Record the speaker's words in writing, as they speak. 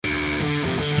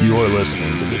You're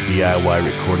listening to the DIY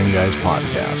Recording Guys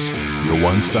podcast, your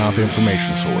one-stop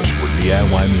information source for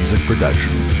DIY music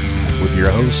production, with your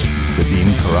hosts,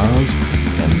 Vadim Karaz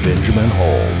and Benjamin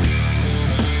Hall.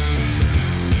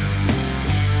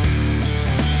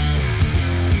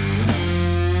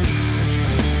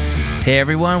 Hey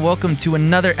everyone, welcome to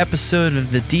another episode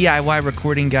of the DIY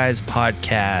Recording Guys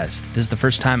podcast. This is the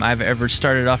first time I've ever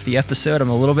started off the episode. I'm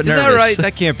a little bit nervous. Is that right?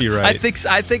 That can't be right.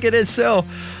 I think it is so.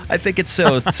 I think it's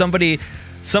so. Somebody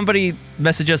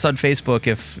message us on Facebook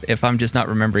if I'm just not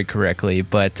remembering correctly,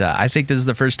 but I think this is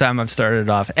the first time I've started it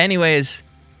off. Anyways,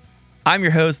 I'm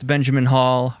your host, Benjamin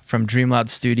Hall from Dreamloud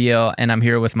Studio, and I'm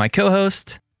here with my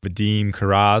co-host, Vadim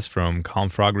Karaz from Calm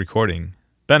Frog Recording.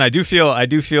 Ben, I do feel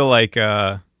like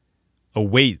a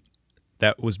weight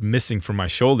that was missing from my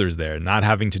shoulders there, not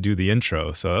having to do the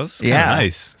intro. So that's kind of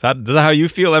nice. Is that how you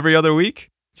feel every other week?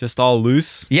 Just all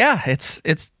loose? Yeah, it's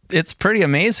pretty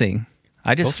amazing.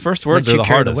 Those first words are the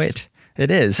hardest. Weight.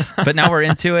 It is. But now we're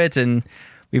into it, and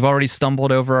we've already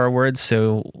stumbled over our words,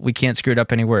 so we can't screw it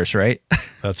up any worse, right?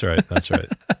 That's right.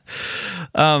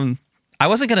 I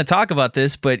wasn't going to talk about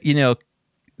this, but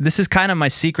this is kind of my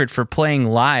secret for playing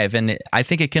live, and I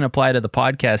think it can apply to the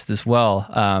podcast as well,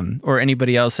 or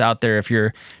anybody else out there if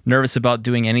you're nervous about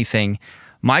doing anything.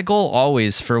 My goal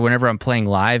always for whenever I'm playing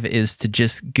live is to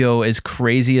just go as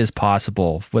crazy as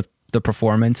possible with the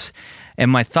performance. And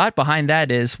my thought behind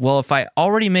that is, well, if I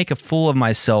already make a fool of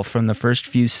myself from the first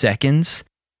few seconds,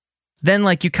 then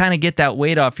you kind of get that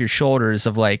weight off your shoulders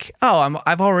of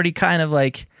I've already kind of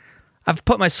I've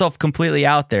put myself completely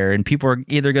out there, and people are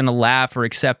either going to laugh or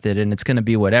accept it, and it's going to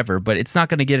be whatever, but it's not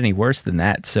going to get any worse than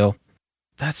that. So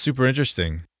that's super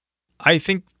interesting. I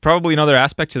think probably another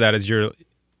aspect to that is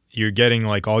you're getting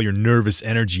all your nervous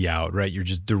energy out, right? You're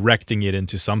just directing it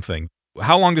into something.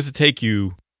 How long does it take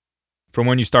you from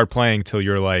when you start playing till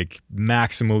you're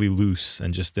maximally loose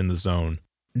and just in the zone?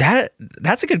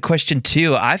 That's a good question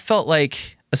too. I felt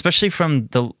especially from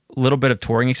the little bit of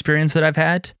touring experience that I've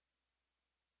had,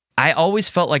 I always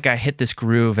felt like I hit this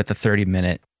groove at the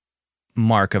 30-minute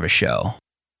mark of a show.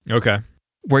 Okay.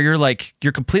 Where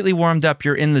you're completely warmed up,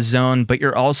 you're in the zone, but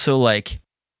you're also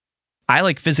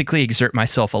I physically exert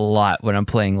myself a lot when I'm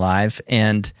playing live.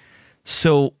 And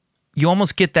so you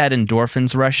almost get that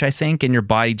endorphins rush, I think, and your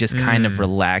body just kind of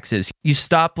relaxes. You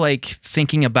stop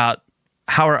thinking about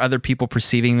how are other people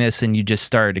perceiving this, and you just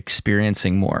start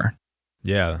experiencing more.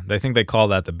 Yeah, I think they call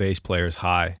that the bass player's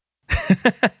high.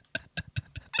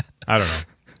 I don't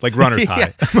know. Runner's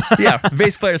high. Yeah,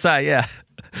 bass player's high, yeah.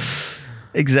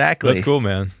 Exactly. That's cool,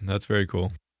 man. That's very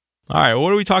cool. All right,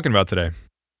 what are we talking about today?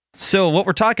 So what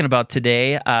we're talking about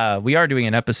today, we are doing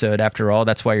an episode after all.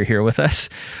 That's why you're here with us.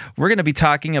 We're going to be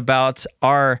talking about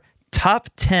our top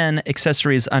 10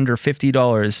 accessories under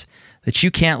 $50 that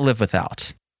you can't live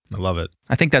without. I love it.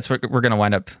 I think that's what we're going to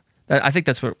wind up. I think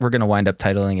that's what we're going to wind up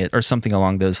titling it, or something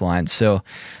along those lines. So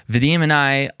Vadim and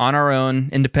I, on our own,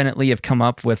 independently, have come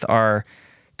up with our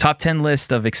top 10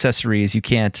 list of accessories you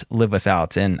can't live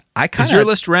without. And Is your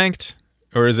list ranked,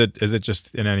 or is it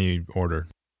just in any order?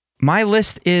 My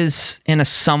list is in a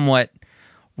somewhat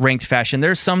ranked fashion.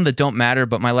 There's some that don't matter,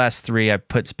 but my last three I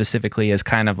put specifically as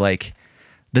kind of the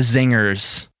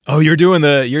zingers. Oh,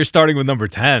 you're starting with number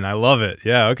 10. I love it.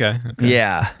 Yeah, okay.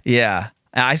 Yeah.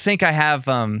 I think I have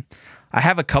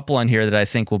a couple on here that I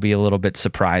think will be a little bit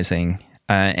surprising.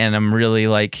 And I'm really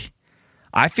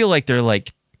I feel like they're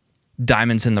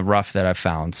diamonds in the rough that I've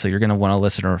found. So you're going to want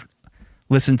to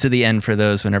listen to the end for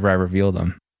those whenever I reveal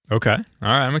them. Okay. All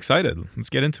right. I'm excited. Let's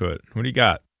get into it. What do you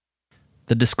got?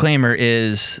 The disclaimer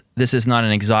is this is not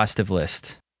an exhaustive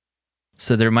list.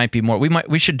 So there might be more.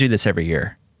 We should do this every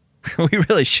year. We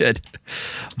really should.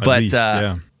 But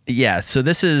yeah. So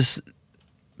this is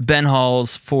Ben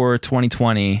Hall's for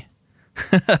 2020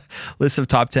 list of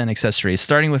top 10 accessories,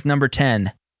 starting with number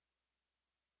 10,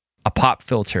 a pop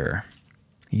filter.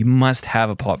 You must have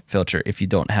a pop filter if you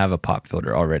don't have a pop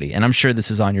filter already. And I'm sure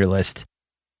this is on your list.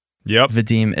 Yep.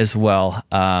 Vadim as well.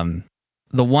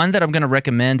 The one that I'm going to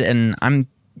recommend, and I'm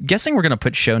guessing we're going to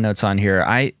put show notes on here.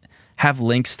 I have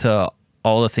links to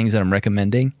all the things that I'm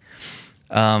recommending.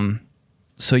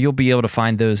 So you'll be able to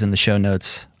find those in the show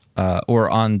notes. Or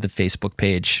on the Facebook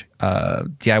page,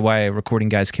 DIY Recording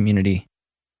Guys community.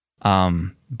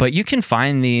 But you can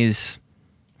find these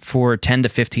for $10 to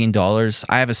 $15.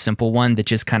 I have a simple one that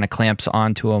just kind of clamps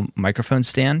onto a microphone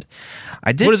stand.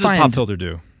 What does a pop filter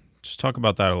do? Just talk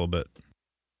about that a little bit.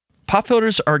 Pop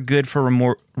filters are good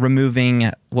for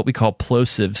removing what we call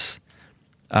plosives,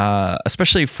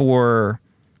 especially for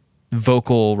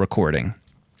vocal recording.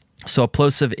 So a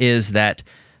plosive is that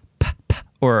p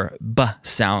or b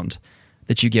sound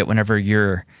that you get whenever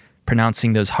you're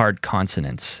pronouncing those hard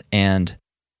consonants. And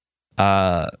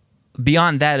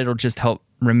beyond that, it'll just help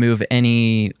remove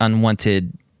any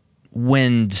unwanted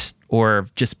wind or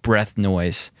just breath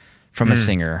noise from a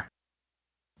singer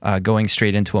going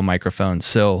straight into a microphone.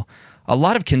 So a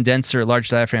lot of large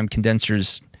diaphragm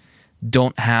condensers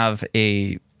don't have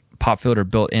a pop filter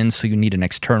built in, so you need an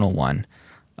external one.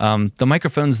 The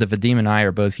microphones that Vadim and I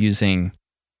are both using,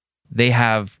 they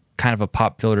have kind of a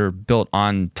pop filter built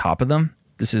on top of them.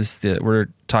 We're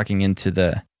talking into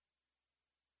the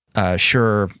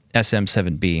Shure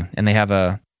SM7B, and they have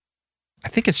I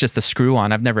think it's just a screw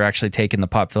on. I've never actually taken the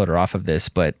pop filter off of this,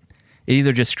 but it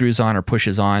either just screws on or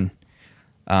pushes on.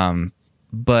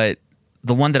 But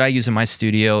the one that I use in my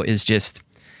studio is just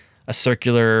a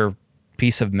circular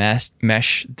piece of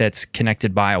mesh that's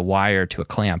connected by a wire to a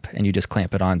clamp, and you just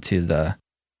clamp it onto the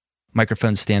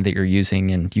microphone stand that you're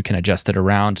using, and you can adjust it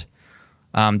around.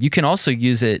 You can also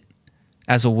use it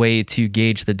as a way to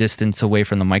gauge the distance away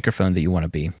from the microphone that you want to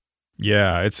be.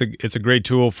 Yeah, it's a great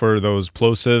tool for those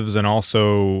plosives, and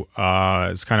also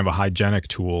it's kind of a hygienic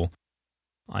tool.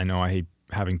 I know I hate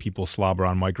having people slobber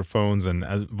on microphones, and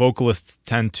as vocalists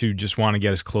tend to just want to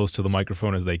get as close to the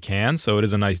microphone as they can, so it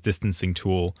is a nice distancing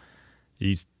tool.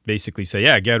 You basically say,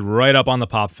 yeah, get right up on the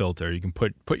pop filter. You can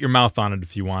put your mouth on it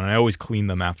if you want, and I always clean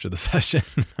them after the session.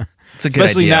 It's a good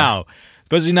idea.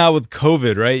 Especially now with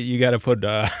COVID, right? You got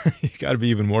to you got to be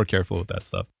even more careful with that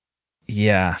stuff.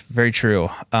 Yeah, very true.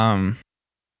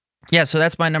 Yeah, so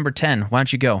that's my number 10. Why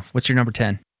don't you go? What's your number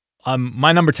 10?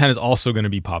 My number 10 is also going to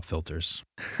be pop filters.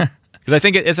 Because I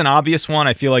think it's an obvious one.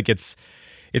 I feel like it's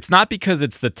not because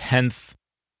it's the 10th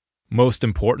most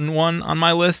important one on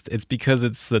my list. It's because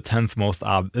it's the 10th most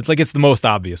it's the most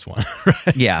obvious one,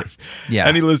 right? Yeah.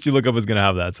 Any list you look up is going to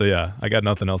have that. So yeah, I got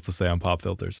nothing else to say on pop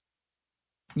filters.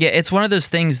 Yeah, it's one of those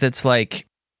things that's like,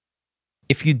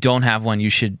 if you don't have one, you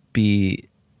should be,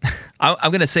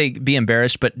 I'm going to say be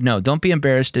embarrassed, but no, don't be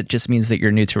embarrassed. It just means that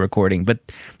you're new to recording. But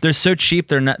they're so cheap,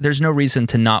 there's no reason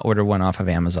to not order one off of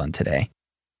Amazon today.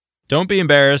 Don't be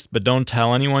embarrassed, but don't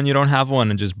tell anyone you don't have one,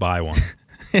 and just buy one.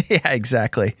 Yeah,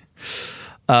 exactly.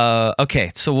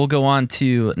 Okay, so we'll go on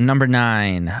to number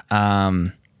 9.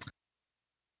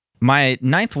 My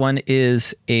 9th one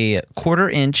is a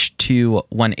 1/4 inch to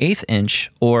 1/8 inch,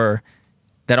 or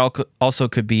that also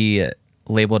could be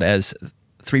labeled as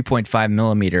 3.5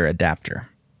 millimeter adapter.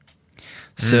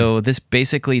 So this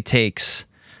basically takes,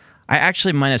 I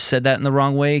actually might have said that in the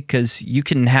wrong way, because you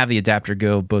can have the adapter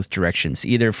go both directions,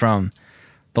 either from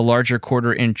the larger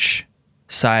 1/4 inch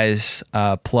size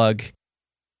plug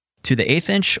to the 1/8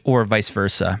 inch, or vice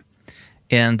versa.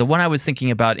 And the one I was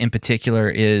thinking about in particular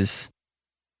is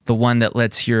the one that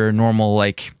lets your normal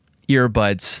like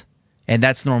earbuds, and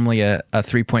that's normally a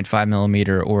 3.5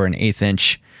 millimeter or an 1/8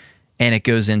 inch, and it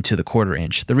goes into the 1/4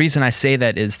 inch. The reason I say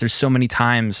that is there's so many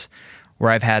times where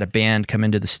I've had a band come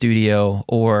into the studio,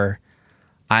 or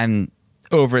I'm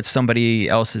over at somebody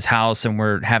else's house and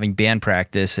we're having band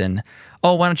practice, and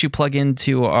why don't you plug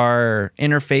into our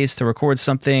interface to record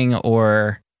something?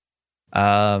 Or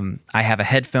I have a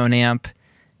headphone amp,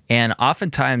 and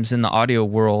oftentimes in the audio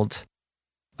world,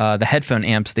 the headphone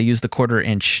amps, they use the 1/4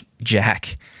 inch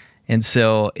jack. And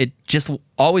so it just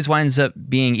always winds up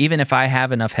being, even if I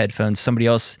have enough headphones, somebody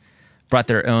else brought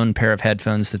their own pair of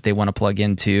headphones that they want to plug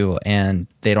into, and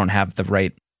they don't have the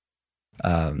right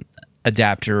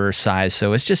adapter or size.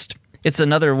 So it's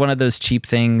another one of those cheap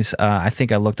things. I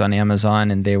think I looked on Amazon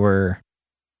and they were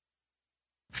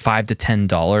 $5 to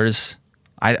 $10.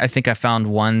 I think I found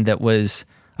one that was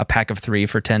a pack of 3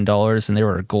 for $10, and they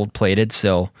were gold plated.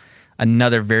 So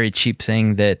another very cheap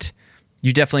thing that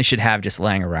you definitely should have just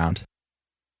laying around.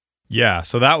 Yeah,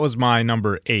 so that was my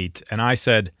number 8, and I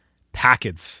said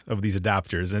packets of these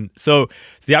adapters. And so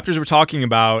the adapters we're talking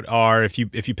about are, if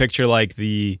you picture like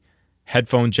the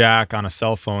headphone jack on a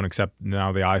cell phone, except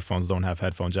now the iPhones don't have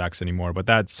headphone jacks anymore, but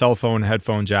that cell phone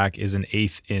headphone jack is an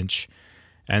 1/8 inch.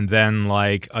 And then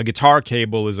like a guitar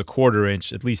cable is a 1/4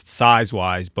 inch, at least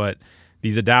size-wise, but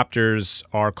these adapters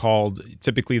are called,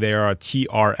 typically they are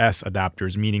TRS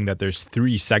adapters, meaning that there's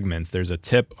 3 segments. There's a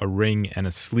tip, a ring, and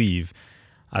a sleeve,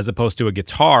 as opposed to a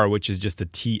guitar, which is just a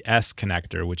TS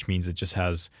connector, which means it just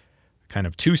has kind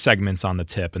of 2 segments on the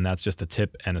tip, and that's just a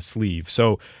tip and a sleeve.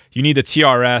 So you need a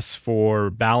TRS for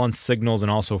balanced signals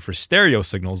and also for stereo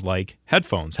signals like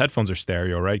headphones. Headphones are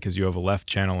stereo, right? Because you have a left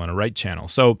channel and a right channel.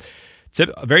 So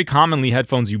very commonly,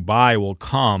 headphones you buy will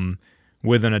come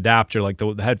with an adapter. Like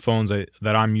the headphones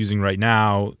that I'm using right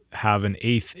now have an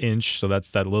 1/8 inch, so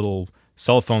that's that little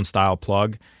cell phone style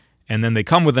plug, And then they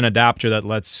come with an adapter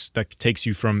that takes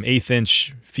you from 1/8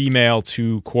 inch female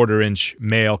to 1/4 inch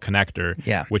male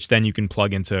connector, which then you can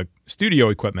plug into studio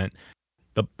equipment.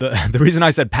 The reason I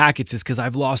said packets is because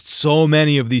I've lost so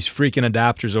many of these freaking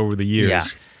adapters over the years. Yeah.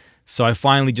 So I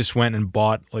finally just went and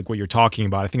bought like what you're talking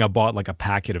about. I think I bought like a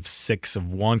packet of 6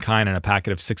 of one kind and a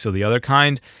packet of 6 of the other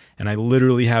kind. And I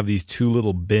literally have these 2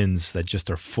 little bins that just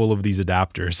are full of these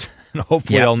adapters. And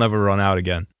hopefully I'll never run out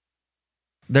again.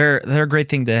 They're a great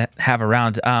thing to have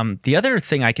around. The other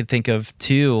thing I could think of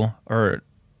too, or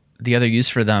the other use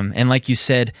for them, and like you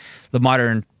said,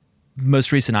 the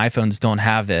most recent iPhones don't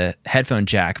have the headphone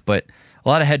jack, but a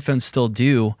lot of headphones still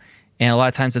do. And a lot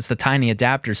of times it's the tiny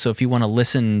adapter. So if you want to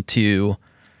listen to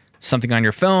something on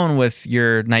your phone with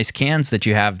your nice cans that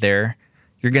you have there,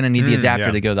 you're going to need the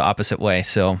adapter to go the opposite way.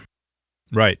 So,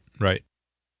 right. That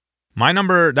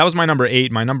was my number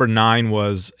 8. My number 9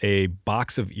 was a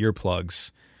box of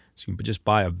earplugs. So you can just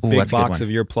buy a big box of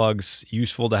earplugs,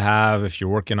 useful to have if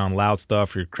you're working on loud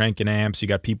stuff, you're cranking amps, you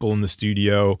got people in the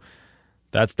studio.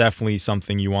 That's definitely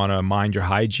something you want to mind your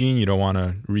hygiene. You don't want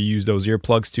to reuse those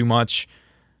earplugs too much.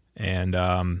 And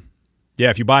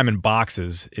if you buy them in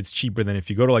boxes, it's cheaper than if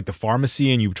you go to like the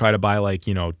pharmacy and you try to buy like,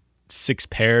 6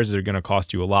 pairs, they're going to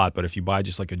cost you a lot. But if you buy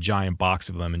just like a giant box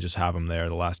of them and just have them there,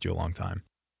 they'll last you a long time.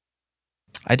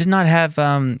 I did not have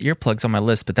earplugs on my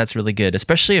list, but that's really good,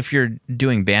 especially if you're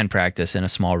doing band practice in a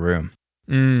small room.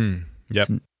 Yep.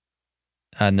 It's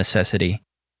a necessity.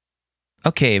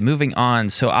 Okay, moving on.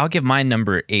 So I'll give my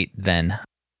number 8 then.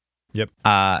 Yep.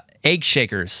 Egg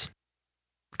shakers.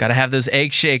 Got to have those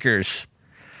egg shakers.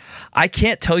 I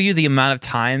can't tell you the amount of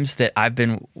times that I've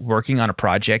been working on a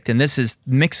project, and this is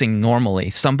mixing normally.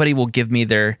 Somebody will give me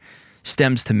their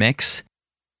stems to mix,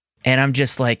 and I'm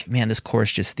just like, man, this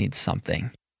chorus just needs something.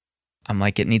 I'm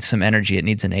like, it needs some energy. It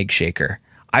needs an egg shaker.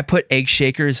 I put egg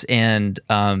shakers and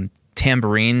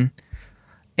tambourine.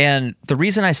 And the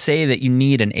reason I say that you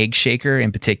need an egg shaker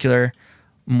in particular,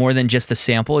 more than just a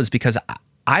sample, is because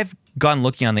I've gone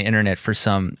looking on the internet for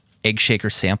some egg shaker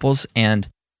samples, and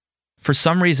for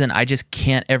some reason I just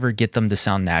can't ever get them to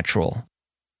sound natural.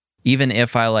 Even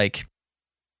if I like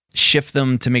shift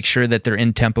them to make sure that they're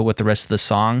in tempo with the rest of the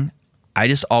song, I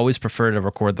just always prefer to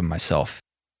record them myself.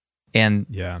 And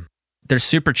they're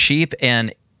super cheap,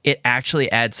 and it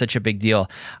actually adds such a big deal.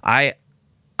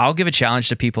 I'll give a challenge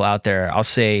to people out there. I'll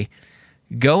say,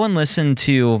 go and listen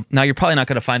to, now you're probably not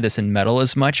going to find this in metal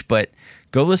as much, but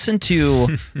go listen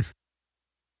to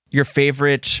your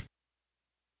favorite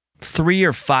 3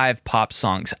 or 5 pop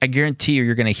songs. I guarantee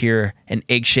you're going to hear an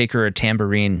egg shaker or a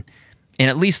tambourine in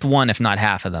at least one, if not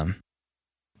half of them.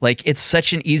 Like, it's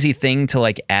such an easy thing to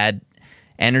like add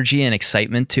energy and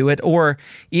excitement to it. Or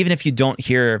even if you don't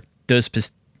hear those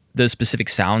specific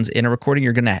sounds in a recording,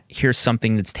 you're going to hear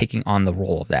something that's taking on the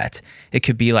role of that. It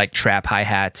could be like trap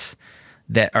hi-hats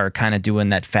that are kind of doing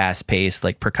that fast-paced,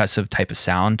 like percussive type of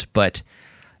sound. But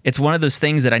it's one of those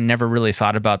things that I never really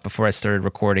thought about before I started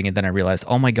recording. And then I realized,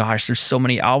 oh my gosh, there's so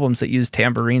many albums that use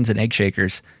tambourines and egg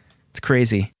shakers. It's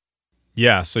crazy.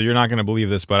 Yeah, so you're not going to believe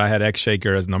this, but I had egg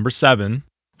shaker as number 7.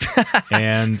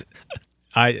 And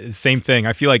same thing.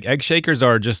 I feel like egg shakers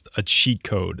are just a cheat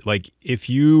code. Like if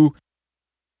you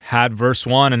had verse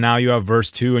 1 and now you have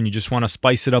verse 2 and you just want to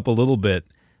spice it up a little bit,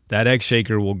 that egg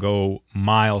shaker will go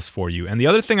miles for you. And the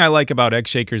other thing I like about egg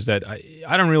shakers that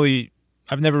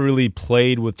I've never really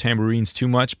played with tambourines too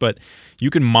much, but you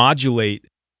can modulate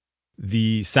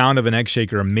the sound of an egg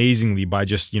shaker amazingly by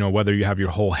just, whether you have your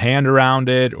whole hand around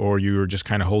it or you're just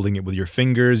kind of holding it with your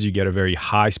fingers, you get a very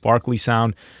high sparkly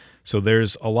sound. So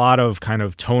there's a lot of kind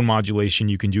of tone modulation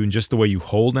you can do in just the way you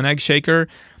hold an egg shaker.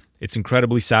 It's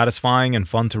incredibly satisfying and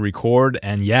fun to record.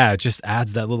 And yeah, it just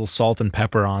adds that little salt and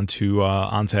pepper onto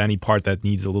any part that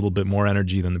needs a little bit more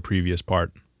energy than the previous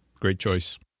part. Great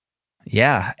choice.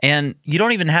 Yeah, and you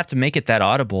don't even have to make it that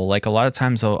audible. Like a lot of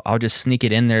times I'll just sneak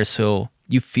it in there so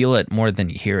you feel it more than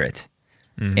you hear it.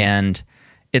 Mm-hmm. And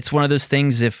it's one of those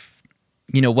things, if,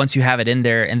 once you have it in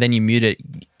there and then you mute it,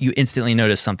 you instantly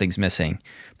notice something's missing,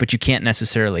 but you can't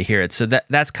necessarily hear it. So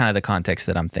that's kind of the context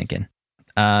that I'm thinking.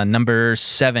 Number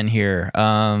 7 here.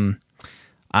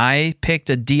 I picked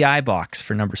a DI box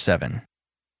for number 7.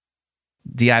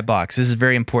 DI box. This is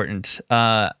very important.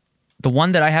 The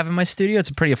one that I have in my studio, it's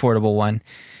a pretty affordable one.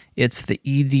 It's the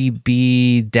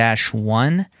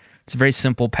EDB-1. It's a very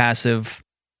simple, passive,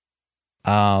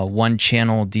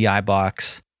 1-channel DI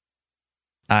box.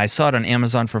 I saw it on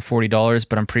Amazon for $40,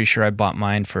 but I'm pretty sure I bought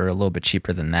mine for a little bit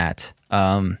cheaper than that.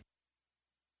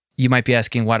 You might be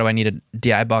asking, why do I need a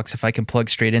DI box if I can plug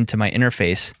straight into my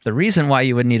interface? The reason why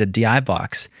you would need a DI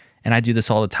box, and I do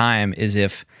this all the time, is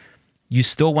if you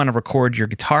still want to record your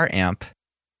guitar amp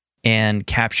and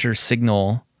capture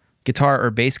signal, guitar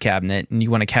or bass cabinet, and you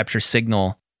want to capture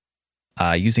signal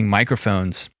using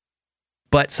microphones.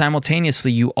 But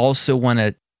simultaneously, you also want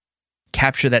to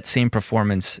capture that same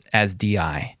performance as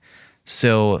DI.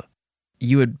 So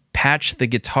you would patch the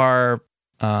guitar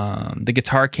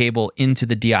cable into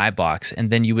the DI box, and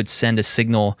then you would send a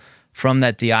signal from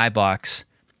that DI box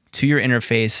to your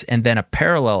interface, and then a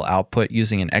parallel output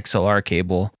using an XLR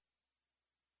cable.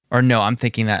 Or no, I'm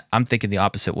thinking the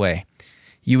opposite way.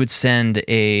 You would send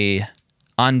a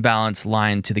unbalanced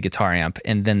line to the guitar amp,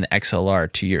 and then the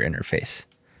XLR to your interface.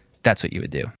 That's what you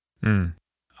would do.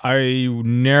 I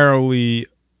narrowly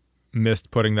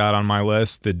missed putting that on my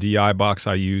list. The DI box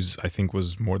I use, I think,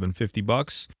 was more than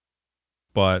 $50.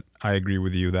 But I agree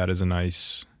with you. That is a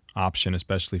nice option,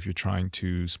 especially if you're trying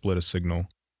to split a signal.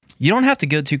 You don't have to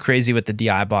go too crazy with the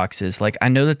DI boxes. Like, I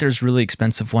know that there's really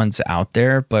expensive ones out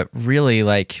there, but really,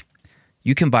 like,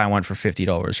 you can buy one for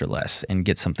 $50 or less and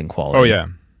get something quality. Oh, yeah.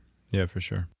 Yeah, for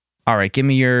sure. All right, give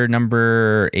me your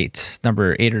number 8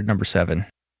 or number 7.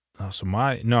 Oh, so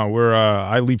I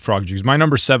leapfrogged you. My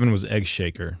number 7 was Egg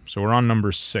Shaker. So we're on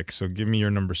number 6. So give me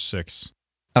your number 6.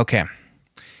 Okay.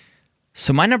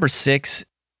 So my number 6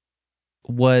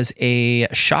 was a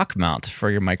shock mount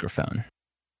for your microphone.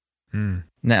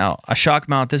 Now, a shock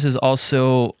mount, this is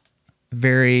also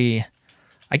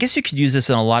I guess you could use this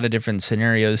in a lot of different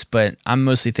scenarios, but I'm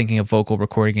mostly thinking of vocal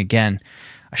recording again.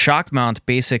 A shock mount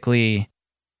basically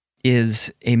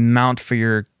is a mount for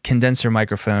your condenser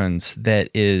microphones that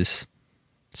is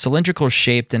cylindrical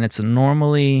shaped, and it's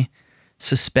normally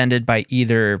suspended by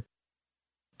either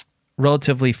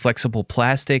relatively flexible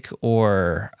plastic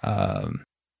or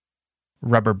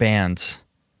rubber bands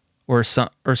or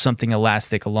something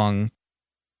elastic along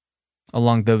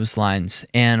those lines.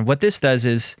 And what this does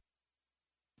is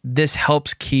this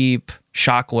helps keep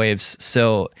shock waves.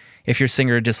 So if your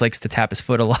singer just likes to tap his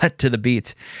foot a lot to the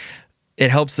beat,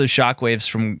 it helps those shock waves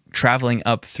from traveling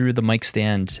up through the mic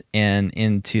stand and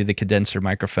into the condenser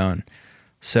microphone.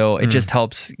 So it just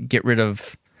helps get rid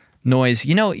of noise.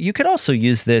 You know, you could also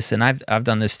use this, and I've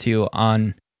done this too,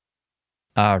 on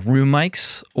room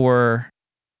mics, or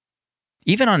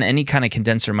even on any kind of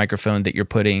condenser microphone that you're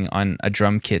putting on a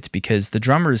drum kit, because the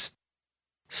drummer's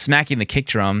smacking the kick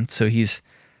drum, so he's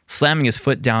slamming his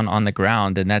foot down on the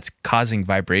ground, and that's causing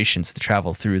vibrations to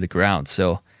travel through the ground.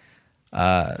 So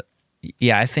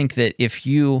yeah, I think that if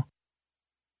you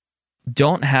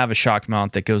don't have a shock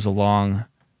mount that goes along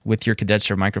with your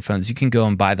condenser microphones, you can go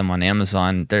and buy them on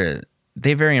Amazon.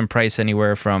 They vary in price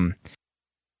anywhere from,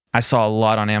 I saw a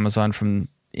lot on Amazon from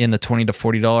in the $20 to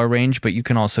 $40 range, but you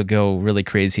can also go really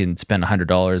crazy and spend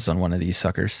 $100 on one of these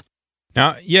suckers.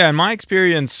 Now, yeah, in my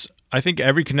experience, I think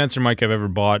every condenser mic I've ever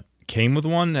bought came with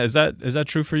one. Is that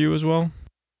true for you as well?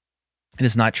 It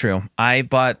is not true. I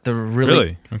bought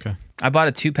Really? Okay. I bought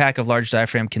a 2-pack of large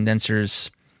diaphragm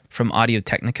condensers from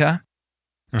Audio-Technica,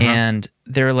 and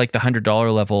they're like the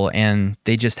 $100 level, and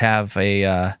they just have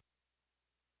a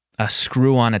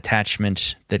screw-on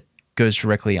attachment that goes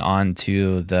directly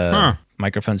onto the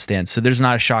microphone stand. So there's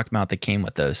not a shock mount that came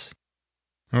with those.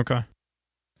 Okay.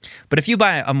 But if you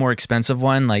buy a more expensive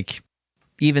one, like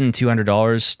even $200,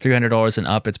 $300 and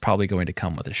up, it's probably going to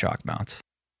come with a shock mount.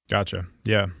 Gotcha.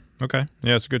 Yeah. Okay.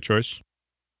 Yeah, it's a good choice.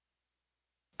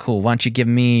 Cool. Why don't you give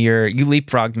me you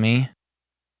leapfrogged me.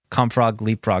 Compfrog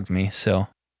leapfrogged me, so.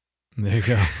 There you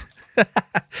go.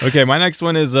 Okay, my next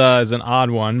one is an odd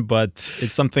one, but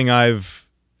it's something I've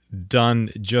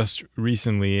done just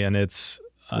recently, and it's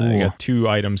I got 2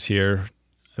 items here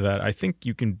that I think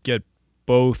you can get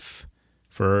both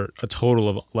for a total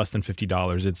of less than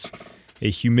 $50. It's a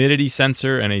humidity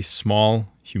sensor and a small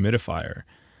humidifier.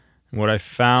 And what I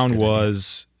found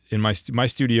was in my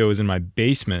studio is in my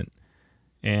basement,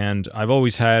 and I've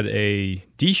always had a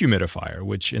dehumidifier,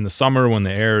 which in the summer when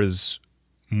the air is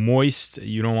moist,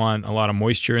 you don't want a lot of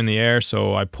moisture in the air,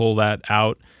 so I pull that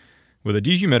out with a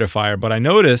dehumidifier. But I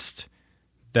noticed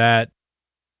that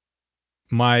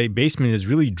my basement is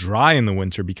really dry in the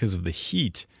winter because of the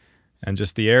heat, and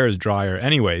just the air is drier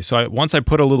anyway. So once I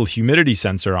put a little humidity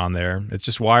sensor on there, it's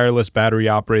just wireless, battery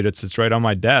operated, it sits right on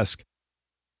my desk.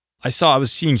 I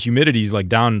was seeing humidities like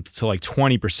down to like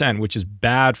 20%, which is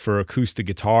bad for acoustic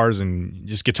guitars and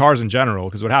just guitars in general,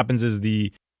 because what happens is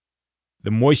the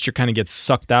moisture kind of gets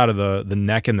sucked out of the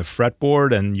neck and the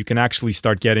fretboard, and you can actually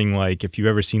start getting, like, if you've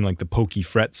ever seen like the pokey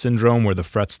fret syndrome, where the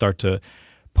frets start to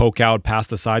poke out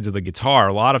past the sides of the guitar.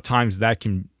 A lot of times that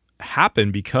can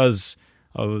happen because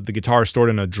of the guitar stored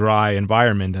in a dry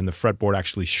environment, and the fretboard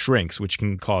actually shrinks, which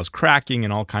can cause cracking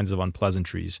and all kinds of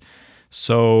unpleasantries.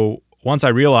 So once I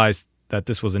realized that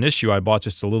this was an issue, I bought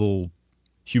just a little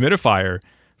humidifier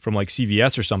from like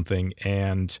CVS or something,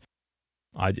 and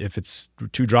if it's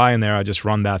too dry in there, I just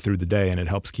run that through the day, and it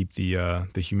helps keep the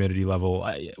humidity level.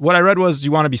 What I read was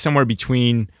you want to be somewhere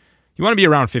between, you want to be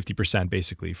around 50%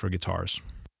 basically for guitars.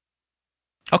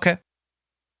 Okay.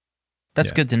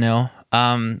 That's good to know.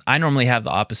 I normally have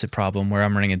the opposite problem where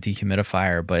I'm running a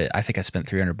dehumidifier, but I think I spent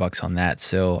 $300 on that,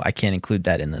 so I can't include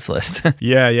that in this list.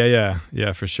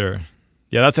 Yeah, for sure.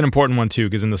 Yeah, that's an important one too,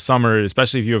 because in the summer,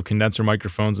 especially if you have condenser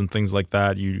microphones and things like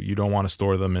that, you don't want to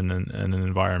store them in an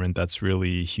environment that's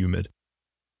really humid.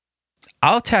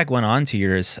 I'll tag one on to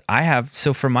yours.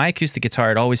 So for my acoustic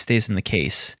guitar, it always stays in the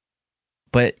case,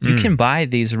 but you can buy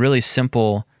these really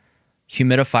simple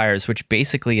humidifiers, which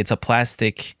basically it's a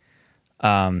plastic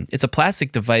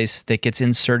device that gets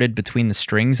inserted between the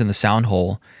strings and the sound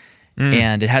hole,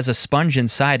 and it has a sponge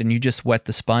inside, and you just wet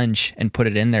the sponge and put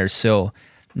it in there. So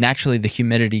naturally, the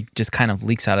humidity just kind of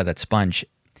leaks out of that sponge.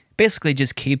 Basically,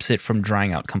 just keeps it from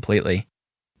drying out completely.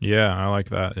 Yeah, I like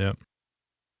that. Yep.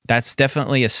 That's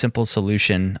definitely a simple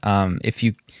solution. If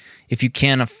you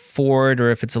can't afford, or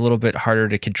if it's a little bit harder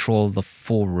to control the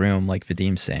full room, like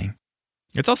Vadim's saying.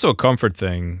 It's also a comfort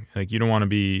thing. Like, you don't want to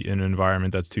be in an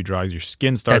environment that's too dry. Your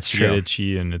skin starts to get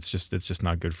itchy, and it's just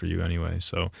not good for you anyway.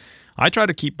 So I try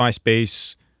to keep my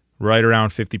space right around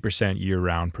 50% year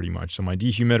round, pretty much. So my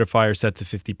dehumidifier set to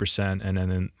 50%, and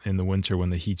then in the winter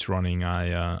when the heat's running,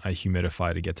 I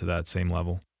humidify to get to that same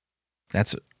level.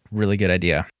 That's a really good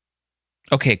idea.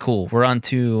 Okay, cool. We're on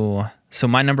to, so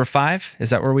my number 5, is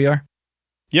that where we are?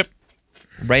 Yep.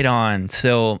 Right on.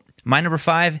 So my number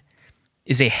 5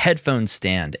 is a headphone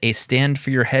stand, a stand for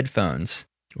your headphones.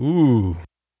 Ooh.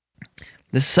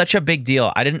 This is such a big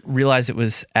deal. I didn't realize it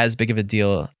was as big of a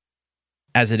deal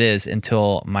as it is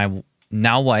until my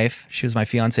now wife, she was my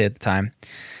fiance at the time,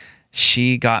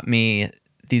 she got me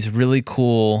these really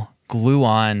cool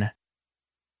glue-on,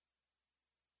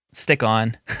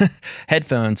 stick-on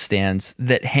headphone stands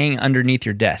that hang underneath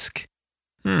your desk.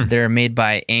 They're made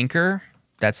by Anchor,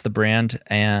 that's the brand,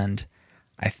 and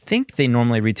I think they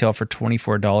normally retail for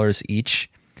 $24 each.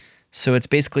 So it's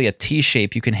basically a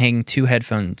T-shape. You can hang 2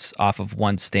 headphones off of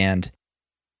one stand.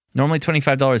 Normally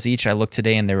 $25 each. I looked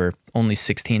today and they were only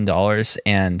 $16.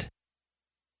 And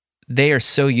they are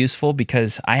so useful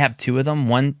because I have 2 of them.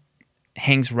 One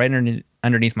hangs right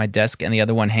underneath my desk, and the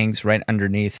other one hangs right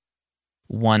underneath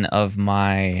one of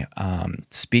my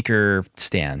speaker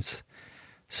stands.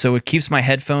 So it keeps my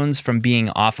headphones from being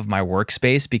off of my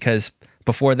workspace, because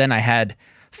before then I had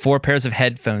 4 pairs of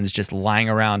headphones just lying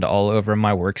around all over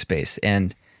my workspace,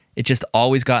 and it just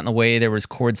always got in the way. There was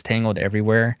cords tangled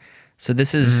everywhere. So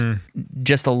this is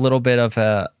just a little bit of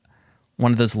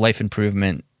one of those life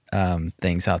improvement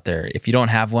things out there. If you don't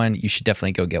have one, you should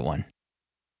definitely go get one.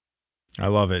 I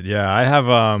love it. Yeah, I have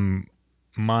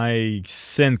my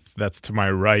synth that's to my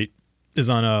right is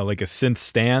on a synth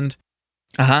stand,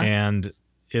 and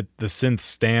the synth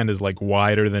stand is like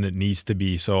wider than it needs to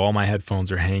be, so all my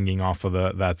headphones are hanging off of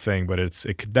that thing. But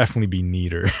it could definitely be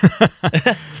neater.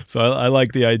 So I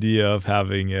like the idea of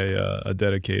having a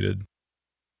dedicated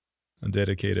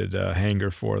hanger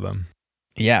for them.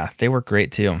 Yeah, they work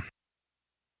great too.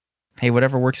 Hey,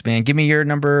 whatever works, man. Give me your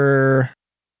number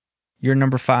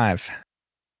 5.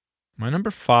 My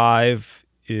number 5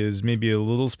 is maybe a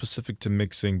little specific to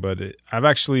mixing, but it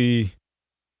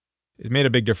made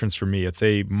a big difference for me. It's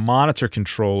a monitor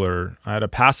controller. I had a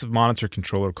passive monitor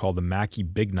controller called the Mackie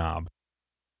Big Knob.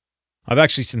 I've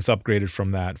actually since upgraded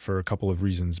from that for a couple of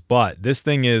reasons, but this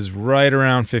thing is right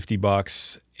around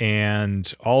 $50,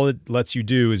 and all it lets you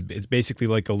do is it's basically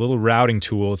like a little routing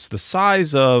tool. It's the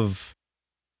size of,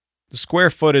 the square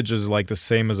footage is like the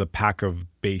same as a pack of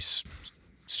bass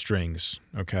strings,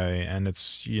 okay? And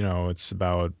it's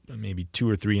about maybe 2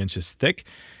 or 3 inches thick.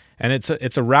 And it's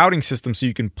a routing system, so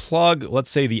you can plug, let's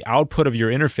say, the output of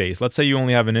your interface. Let's say you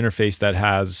only have an interface that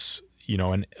has, 2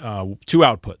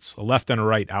 outputs, a left and a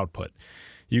right output.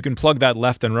 You can plug that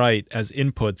left and right as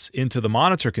inputs into the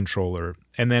monitor controller,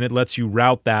 and then it lets you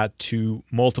route that to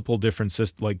multiple different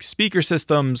like speaker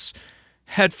systems,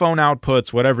 headphone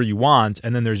outputs, whatever you want.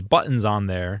 And then there's buttons on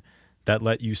there that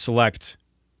let you select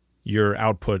your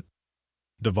output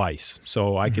device.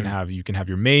 So you can have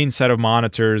your main set of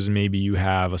monitors, and maybe you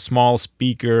have a small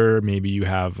speaker, maybe you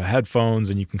have headphones,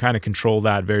 and you can kind of control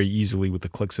that very easily with the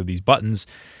clicks of these buttons.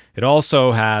 It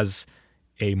also has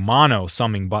a mono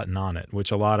summing button on it,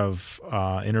 which a lot of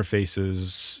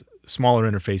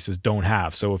smaller interfaces don't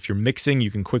have. So if you're mixing, you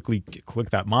can quickly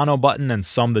click that mono button and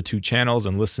sum the 2 channels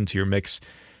and listen to your mix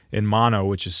in mono,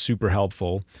 which is super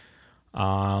helpful.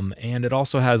 And it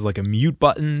also has like a mute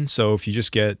button. So if you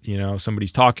just get,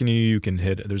 somebody's talking to you, you can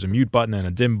there's a mute button and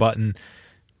a dim button.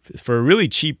 For a really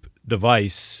cheap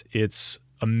device, it's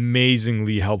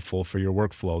amazingly helpful for your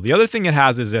workflow. The other thing it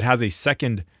has is it has a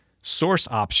second source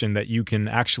option that you can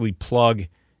actually plug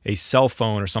a cell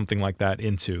phone or something like that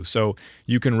into. So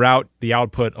you can route the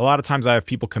output. A lot of times I have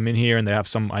people come in here and they have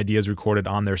some ideas recorded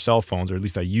on their cell phones, or at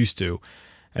least I used to.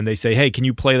 And they say, hey, can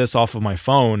you play this off of my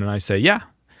phone? And I say, yeah.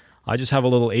 I just have a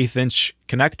little 1/8"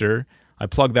 connector. I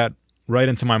plug that right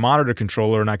into my monitor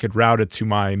controller and I could route it to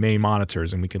my main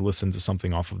monitors and we could listen to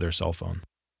something off of their cell phone.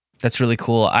 That's really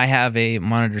cool. I have a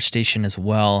monitor station as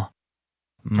well.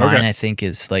 Mine, okay. I think,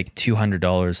 is like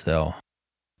 $200 though.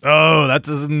 Oh, that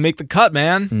doesn't make the cut,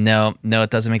 man. No, it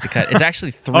doesn't make the cut. It's actually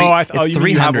it's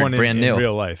 300 brand new. In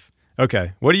real life.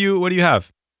 Okay. What do you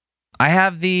have? I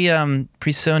have the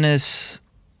PreSonus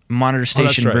monitor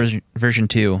station version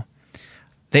 2.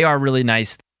 They are really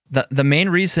nice. The main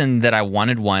reason that I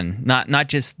wanted one, not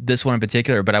just this one in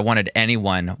particular, but I wanted any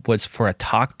one, was for a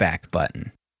talkback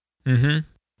button. Mm-hmm.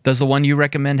 Does the one you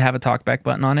recommend have a talkback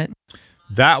button on it?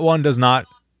 That one does not.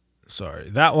 Sorry.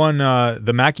 That one,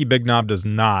 the Mackie Big Knob does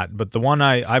not, but the one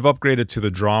I've upgraded to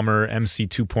the Drummer MC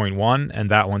 2.1, and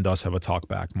that one does have a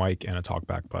talkback mic and a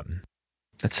talkback button.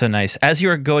 That's so nice. As you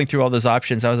were going through all those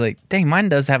options, I was like, dang, mine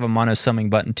does have a mono summing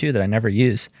button too that I never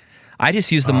use. I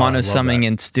just use the mono summing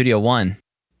in Studio One.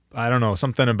 I don't know,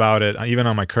 something about it, even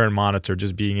on my current monitor,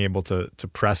 just being able to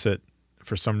press it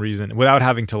for some reason without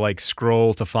having to like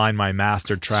scroll to find my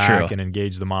master track and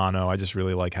engage the mono. I just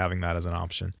really like having that as an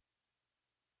option.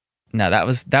 No, that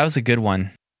was a good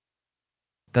one.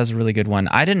 That was a really good one.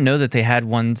 I didn't know that they had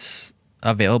ones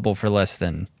available for less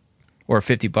than, or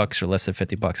 $50 or less than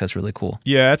 $50. That's really cool.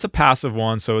 Yeah, it's a passive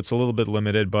one, so it's a little bit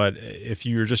limited. But if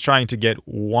you're just trying to get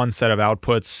one set of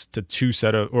outputs to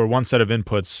one set of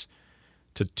inputs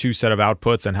to 2 set of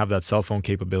outputs and have that cell phone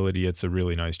capability, it's a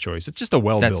really nice choice. It's just a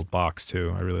well-built box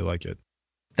too. I really like it.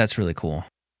 That's really cool.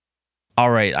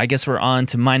 All right, I guess we're on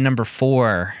to my number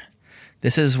 4.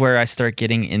 This is where I start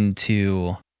getting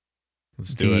into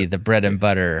the bread and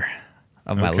butter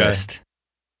of my list.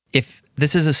 If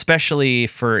this is especially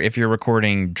for if you're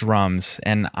recording drums,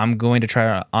 and I'm going to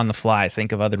try on the fly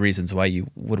think of other reasons why you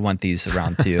would want these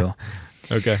around too.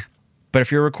 Okay. But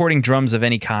if you're recording drums of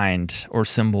any kind or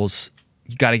cymbals,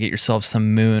 you got to get yourself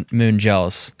some moon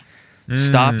gels.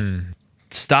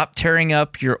 Stop tearing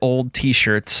up your old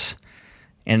t-shirts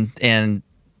and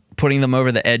putting them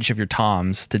over the edge of your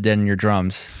toms to deaden your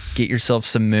drums. Get yourself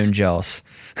some moon gels.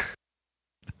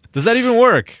 Does that even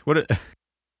work?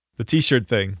 The t-shirt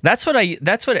thing. That's what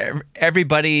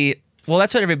everybody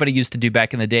used to do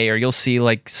back in the day. Or you'll see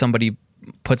like somebody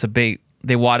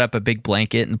they wad up a big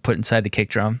blanket and put inside the kick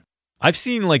drum. I've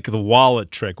seen like the wallet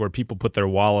trick where people put their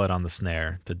wallet on the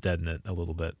snare to deaden it a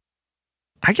little bit.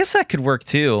 I guess that could work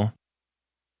too.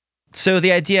 So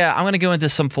the idea, I'm going to go into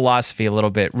some philosophy a little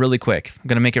bit really quick. I'm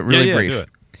going to make it really brief. Do it.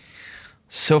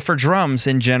 So for drums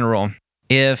in general,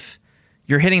 if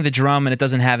you're hitting the drum and it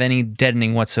doesn't have any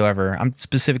deadening whatsoever, I'm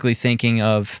specifically thinking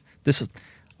of, this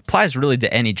applies really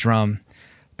to any drum,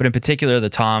 but in particular the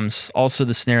toms, also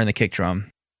the snare and the kick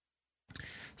drum.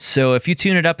 So if you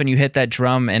tune it up and you hit that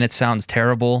drum and it sounds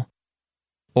terrible,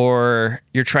 or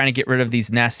you're trying to get rid of these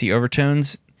nasty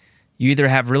overtones, you either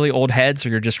have really old heads or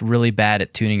you're just really bad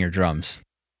at tuning your drums.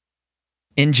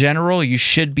 In general, you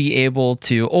should be able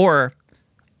to, or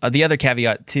the other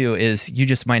caveat too is you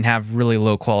just might have really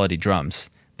low quality drums.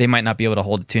 They might not be able to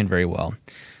hold a tune very well.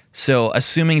 So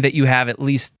assuming that you have at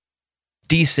least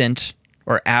decent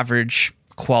or average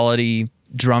quality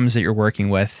drums that you're working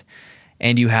with,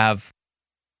 and you have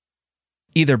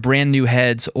either brand new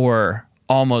heads or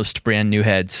almost brand new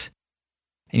heads,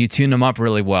 and you tune them up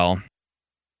really well,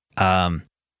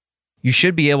 you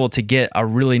should be able to get a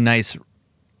really nice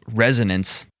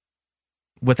resonance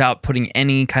without putting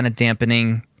any kind of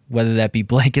dampening, whether that be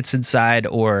blankets inside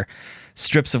or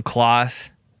strips of cloth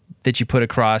that you put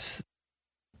across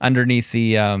underneath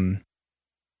the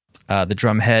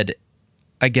drum head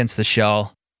against the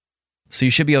shell. So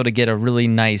you should be able to get a really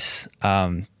nice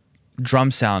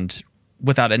drum sound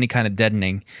without any kind of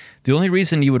deadening. The only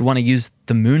reason you would want to use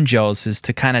the moon gels is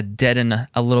to kind of deaden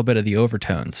a little bit of the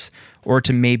overtones, or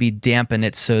to maybe dampen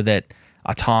it so that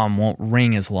a tom won't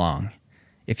ring as long.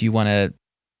 If you want to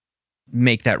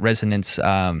make that resonance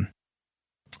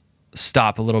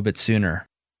stop a little bit sooner,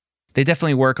 they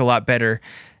definitely work a lot better.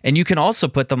 And you can also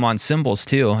put them on cymbals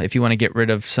too, if you want to get rid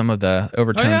of some of the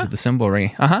overtones of the cymbal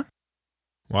ring.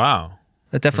 Wow.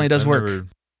 That definitely does work.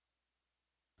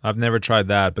 I've never tried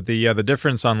that, but the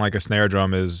difference on like a snare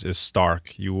drum is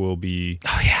stark. You will be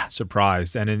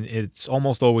surprised, and it's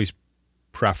almost always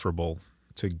preferable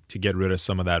to get rid of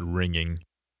some of that ringing.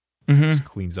 Just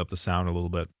cleans up the sound a little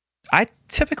bit. I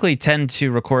typically tend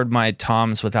to record my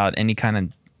toms without any kind of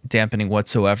dampening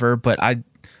whatsoever, but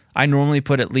I normally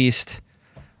put at least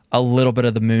a little bit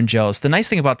of the moon gels. The nice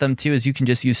thing about them too is you can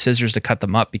just use scissors to cut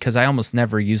them up, because I almost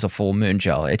never use a full moon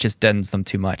gel. It just deadens them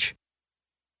too much.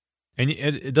 And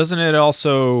it doesn't it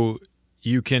also,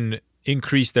 you can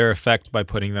increase their effect by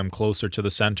putting them closer to the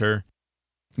center.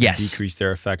 Yes. Decrease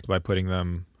their effect by putting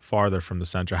them farther from the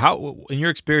center. How, in your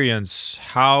experience,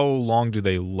 how long do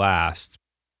they last?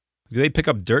 Do they pick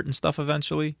up dirt and stuff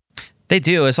eventually? They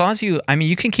do, as long as you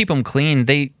can keep them clean.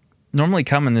 They normally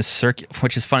come in this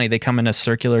which is funny. They come in a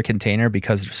circular container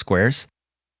because they're squares.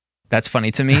 That's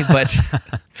funny to me, but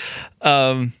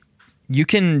you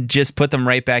can just put them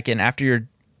right back in after you're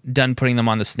done putting them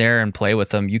on the snare and play with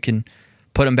them. You can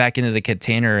put them back into the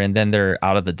container, and then they're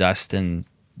out of the dust and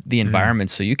the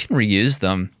environment, so you can reuse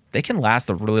them. They can last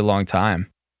a really long time.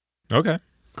 Okay,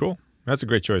 cool. That's a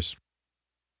great choice.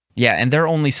 Yeah, and they're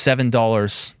only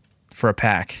 $7 for a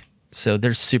pack, so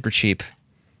they're super cheap.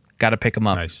 Got to pick them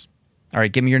up. Nice. All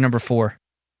right, give me your number 4.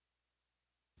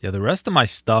 Yeah, the rest of my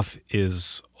stuff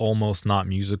is almost not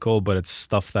musical, but it's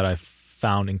stuff that I've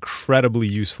found incredibly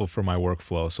useful for my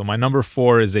workflow. So my number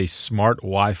 4 is a smart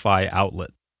Wi-Fi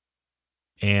outlet.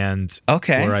 And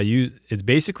where it's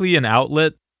basically an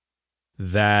outlet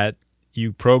that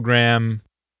you program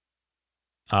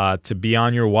to be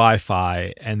on your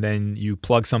Wi-Fi, and then you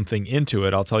plug something into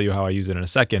it. I'll tell you how I use it in a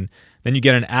second. Then you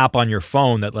get an app on your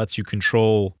phone that lets you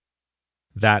control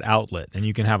that outlet, and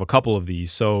you can have a couple of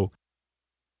these. So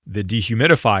the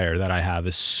dehumidifier that I have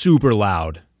is super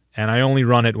loud, and I only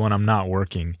run it when I'm not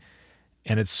working.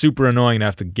 And it's super annoying to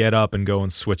have to get up and go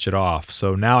and switch it off.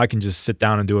 So now I can just sit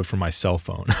down and do it from my cell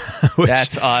phone.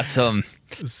 That's awesome.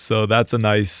 So that's a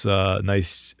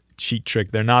nice cheat trick.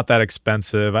 They're not that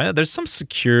expensive. There's some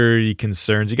security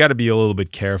concerns. You got to be a little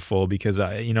bit careful because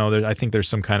I think there's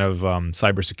some kind of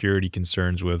cybersecurity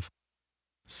concerns with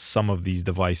some of these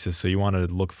devices. So you want to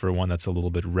look for one that's a little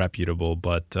bit reputable.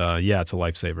 But it's a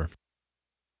lifesaver.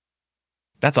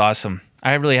 That's awesome.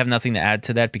 I really have nothing to add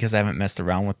to that because I haven't messed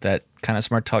around with that kind of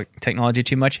smart technology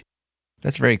too much.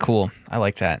 That's very cool. I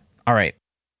like that. All right.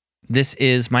 This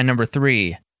is my number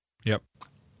 3. Yep.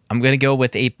 I'm going to go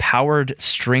with a powered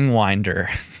string winder.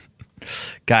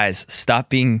 Guys, stop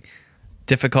being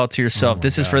difficult to yourself.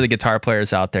 This is for the guitar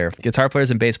players out there. Guitar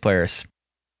players and bass players.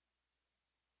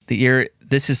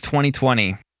 This is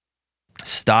 2020.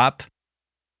 Stop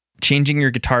changing your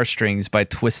guitar strings by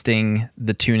twisting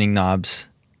the tuning knobs.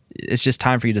 It's just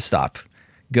time for you to stop.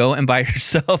 Go and buy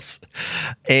yourselves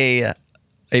a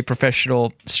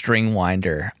professional string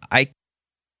winder. I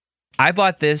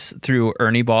bought this through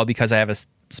Ernie Ball because I have a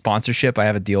sponsorship. I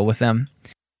have a deal with them.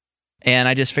 And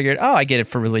I just figured, I get it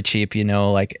for really cheap,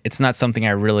 like it's not something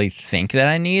I really think that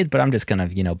I need, but I'm just going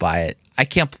to, buy it. I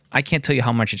can't tell you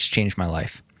how much it's changed my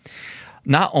life.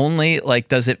 Not only like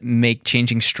does it make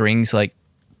changing strings like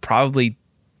probably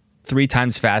 3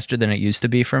 times faster than it used to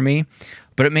be for me,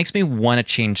 but it makes me want to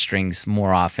change strings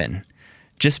more often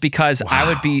just because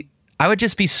I would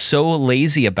just be so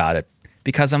lazy about it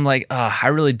because I'm like, I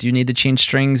really do need to change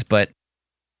strings, but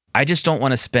I just don't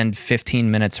want to spend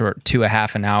 15 minutes or to a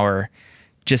half an hour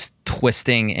just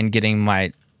twisting and getting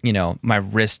my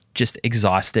wrist just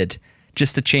exhausted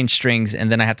just to change strings.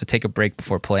 And then I have to take a break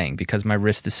before playing because my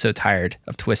wrist is so tired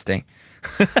of twisting.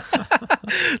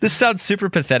 This sounds super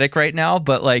pathetic right now,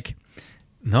 but like,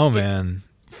 no, man,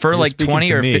 for like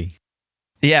 20 or 50,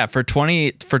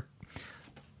 for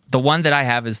the one that I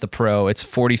have is the Pro. It's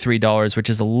 $43, which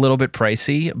is a little bit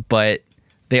pricey, but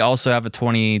they also have a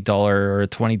 $20 or a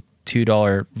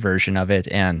 $22 version of it,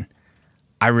 and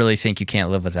I really think you can't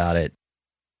live without it.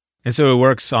 And so it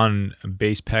works on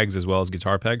bass pegs as well as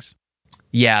guitar pegs?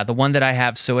 Yeah, the one that I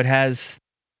have, so it has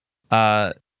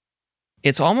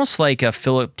it's almost like a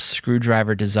Phillips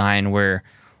screwdriver design where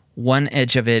one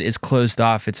edge of it is closed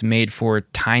off. It's made for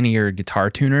tinier guitar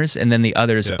tuners, and then the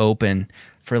other is open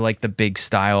for like the big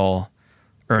style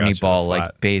Ernie Ball,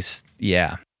 like bass.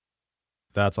 Yeah.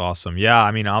 That's awesome. Yeah,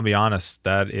 I mean, I'll be honest,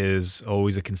 that is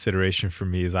always a consideration for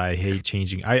me is I hate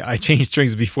changing. I change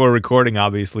strings before recording,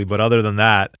 obviously, but other than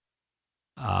that,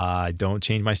 I don't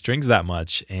change my strings that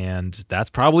much. And that's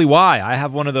probably why I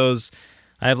have one of those.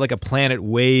 I have like a Planet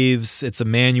Waves. It's a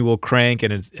manual crank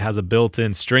and it has a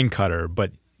built-in string cutter,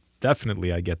 but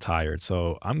definitely I get tired.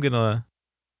 So I'm gonna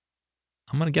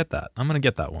get that. I'm gonna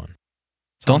get that one.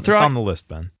 It's on the list,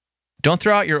 Ben. Don't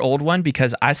throw out your old one,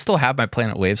 because I still have my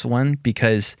Planet Waves one,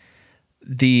 because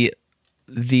the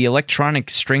electronic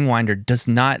string winder does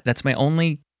not, that's my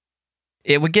only,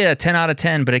 it would get a 10 out of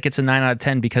 10, but it gets a 9 out of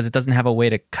 10 because it doesn't have a way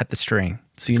to cut the string.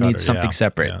 So you need something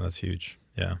separate. Yeah, that's huge.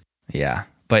 Yeah. Yeah.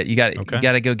 But you got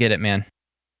to go get it, man.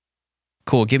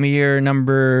 Cool. Give me your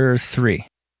number 3.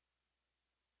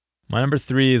 My number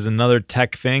 3 is another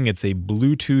tech thing. It's a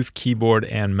Bluetooth keyboard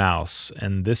and mouse.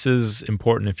 And this is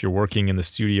important if you're working in the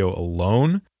studio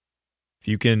alone. If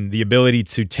you can, the ability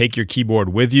to take your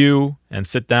keyboard with you and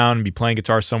sit down and be playing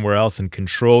guitar somewhere else and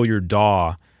control your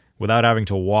DAW without having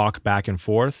to walk back and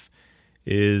forth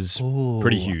is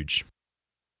pretty huge.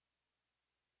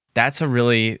 That's a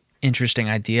really interesting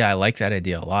idea. I like that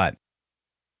idea a lot.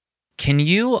 Can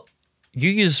you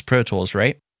use Pro Tools,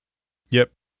 right?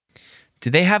 Yep. Do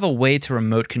they have a way to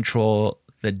remote control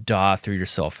the DAW through your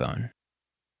cell phone?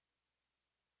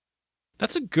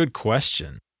 That's a good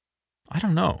question. I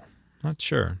don't know. Not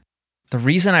sure. The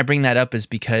reason I bring that up is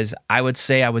because I would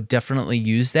say I would definitely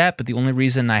use that, but the only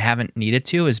reason I haven't needed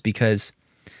to is because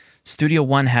Studio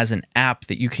One has an app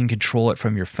that you can control it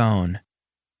from your phone.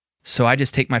 So I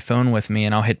just take my phone with me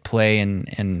and I'll hit play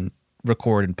and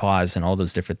record and pause and all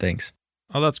those different things.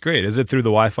 Oh, that's great. Is it through the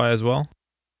Wi-Fi as well?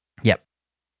 Yep.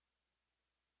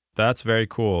 That's very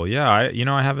cool. Yeah,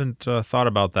 I haven't thought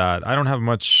about that. I don't have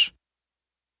much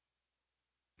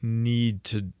need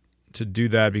to do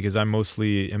that because I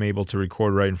mostly am able to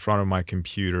record right in front of my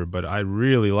computer, but I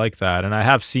really like that. And I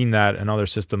have seen that in other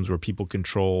systems where people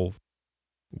control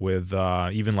with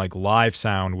even like live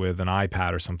sound with an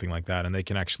iPad or something like that, and they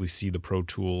can actually see the Pro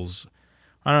Tools.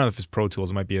 I don't know if it's Pro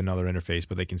Tools, it might be another interface,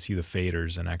 but they can see the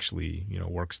faders and actually,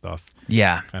 work stuff.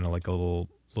 Yeah. Kind of like a little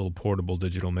portable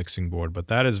digital mixing board, but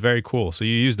that is very cool. So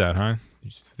you use that, huh?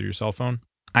 Through your cell phone?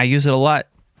 I use it a lot.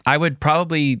 I would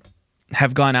probably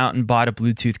have gone out and bought a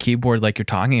Bluetooth keyboard like you're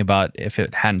talking about if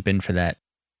it hadn't been for that.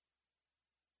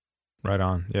 Right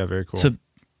on. Yeah, very cool. So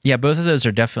yeah, both of those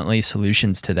are definitely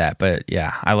solutions to that. But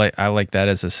yeah, I like that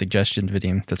as a suggestion,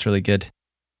 Vadim. That's really good.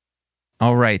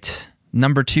 All right.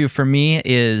 Number 2 for me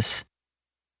is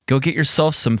go get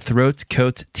yourself some throat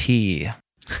coat tea.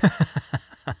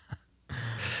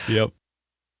 Yep.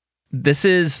 This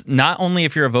is not only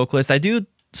if you're a vocalist. I do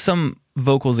some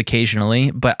vocals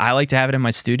occasionally, but I like to have it in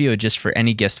my studio just for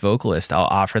any guest vocalist. I'll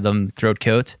offer them throat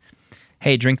coat.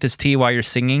 Hey, drink this tea while you're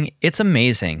singing. It's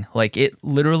amazing. Like, it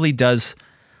literally does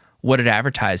what it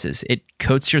advertises. It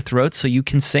coats your throat so you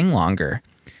can sing longer.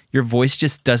 Your voice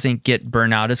just doesn't get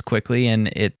burnt out as quickly, and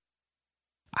it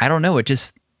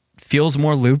just feels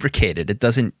more lubricated. It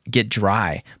doesn't get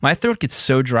dry. My throat gets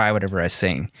so dry whenever I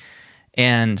sing.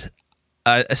 And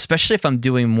especially if I'm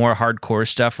doing more hardcore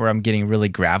stuff where I'm getting really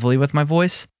gravelly with my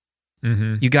voice,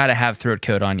 you got to have throat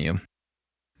coat on you.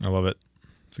 I love it.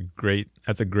 That's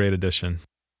a great addition.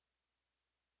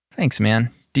 Thanks,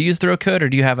 man. Do you use throat coat, or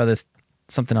do you have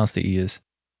something else that you use?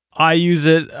 I use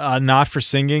it not for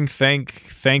singing.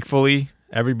 Thankfully,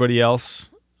 everybody else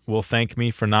will thank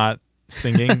me for not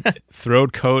singing.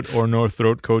 Throat coat or no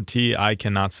throat coat tea, I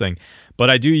cannot sing. But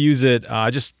I do use it. I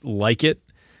just like it.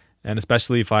 And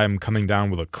especially if I'm coming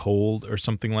down with a cold or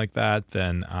something like that,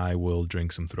 then I will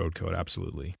drink some throat coat.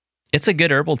 Absolutely. It's a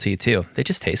good herbal tea too. They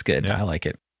just taste good. Yeah. I like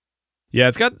it. Yeah,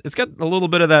 it's got a little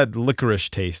bit of that licorice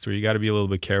taste where you got to be a little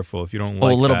bit careful. If you don't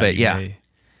like a little bit, yeah.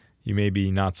 You may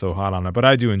be not so hot on it, but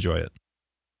I do enjoy it.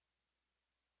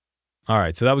 All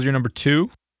right, so that was your number 2?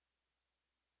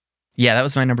 Yeah, that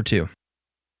was my number 2.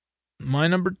 My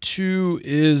number 2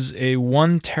 is a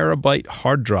 1 terabyte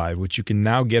hard drive, which you can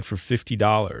now get for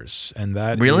 $50. And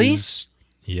that really?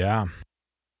 Yeah.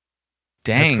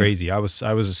 Dang. That's crazy. I was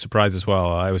surprised as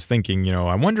well. I was thinking,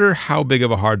 I wonder how big of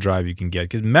a hard drive you can get,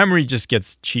 because memory just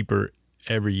gets cheaper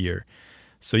every year.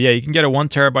 So yeah, you can get a 1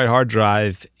 terabyte hard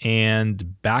drive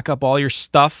and back up all your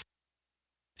stuff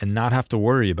and not have to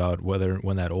worry about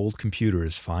when that old computer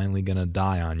is finally going to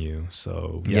die on you.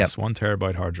 So yes, 1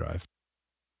 terabyte hard drive.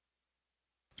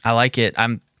 I like it.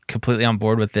 I'm completely on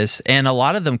board with this. And a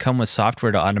lot of them come with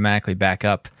software to automatically back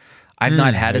up. I've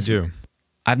not had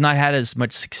as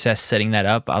much success setting that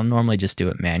up. I'll normally just do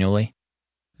it manually.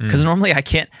 Because normally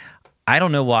I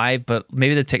don't know why, but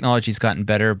maybe the technology's gotten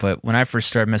better. But when I first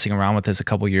started messing around with this a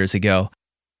couple years ago,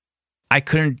 I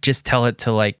couldn't just tell it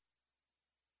to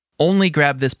only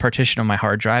grab this partition on my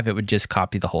hard drive. It would just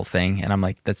copy the whole thing. And I'm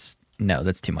like, that's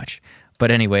too much.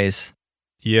 But anyways.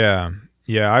 Yeah.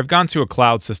 Yeah, I've gone to a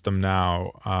cloud system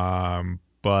now,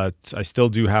 but I still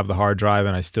do have the hard drive,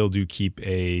 and I still do keep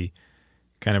a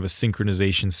kind of a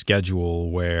synchronization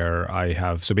schedule where I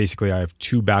have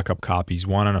 2 backup copies,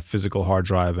 one on a physical hard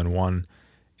drive and one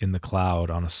in the cloud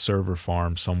on a server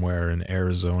farm somewhere in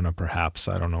Arizona, perhaps.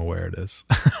 I don't know where it is.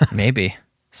 Maybe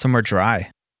somewhere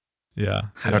dry. Yeah.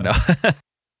 I don't know.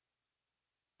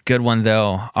 Good one,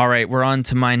 though. All right, we're on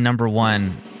to my number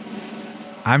one.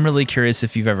 I'm really curious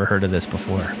if you've ever heard of this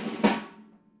before,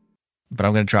 but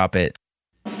I'm going to drop it.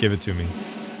 Give it to me.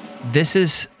 This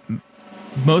is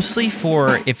mostly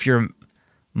for if you're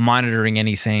monitoring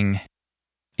anything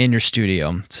in your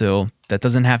studio. So that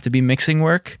doesn't have to be mixing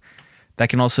work. That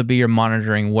can also be you're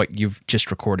monitoring what you've just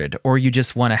recorded, or you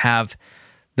just want to have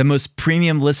the most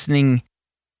premium listening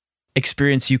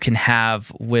experience you can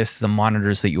have with the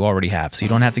monitors that you already have. So you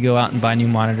don't have to go out and buy new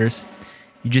monitors.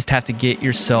 You just have to get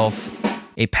yourself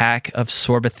a pack of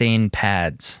Sorbothane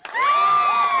pads.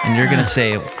 And you're going to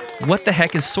say, what the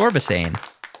heck is Sorbothane?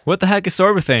 What the heck is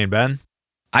Sorbothane, Ben?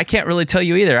 I can't really tell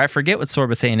you either. I forget what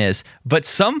Sorbothane is, but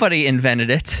somebody invented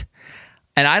it.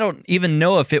 And I don't even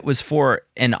know if it was for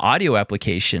an audio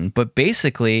application, but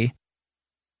basically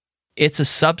it's a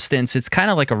substance. It's kind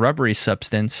of like a rubbery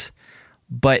substance,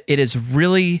 but it is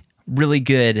really, really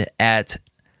good at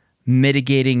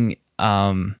mitigating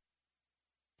sound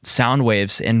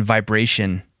waves and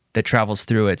vibration that travels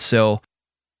through it. So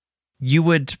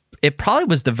it probably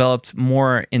was developed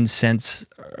more in sense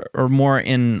or more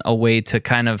in a way to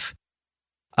kind of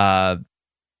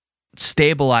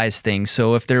stabilize things.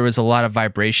 So if there was a lot of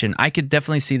vibration, I could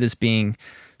definitely see this being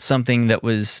something that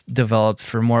was developed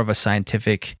for more of a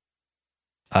scientific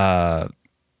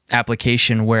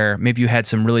application where maybe you had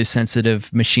some really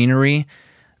sensitive machinery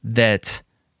that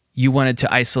you wanted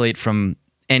to isolate from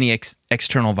any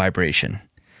external vibration.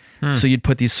 So you'd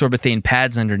put these Sorbothane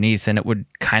pads underneath and it would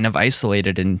kind of isolate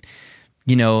it. And,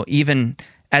 even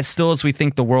as still as we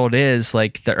think the world is,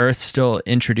 like the earth still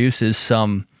introduces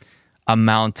some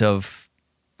amount of,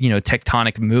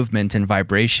 tectonic movement and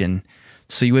vibration.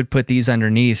 So you would put these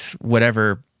underneath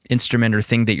whatever instrument or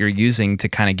thing that you're using to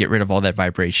kind of get rid of all that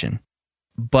vibration.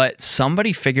 But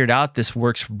somebody figured out this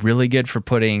works really good for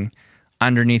putting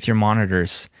underneath your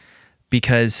monitors,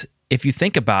 because if you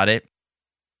think about it,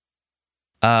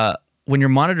 when your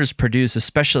monitors produce,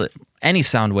 especially any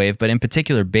sound wave, but in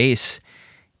particular bass,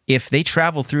 if they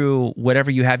travel through whatever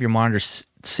you have your monitors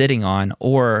sitting on,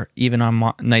 or even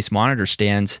on nice monitor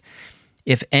stands,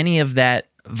 if any of that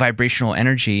vibrational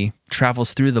energy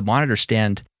travels through the monitor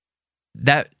stand,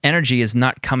 that energy is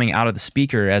not coming out of the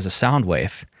speaker as a sound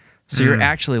wave. So you're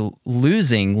actually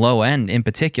losing low end in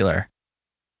particular.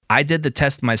 I did the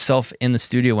test myself in the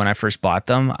studio when I first bought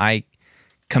them. I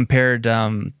compared,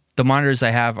 the monitors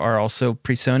I have are also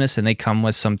PreSonus, and they come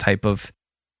with some type of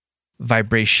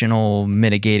vibrational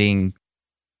mitigating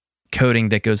coating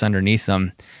that goes underneath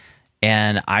them.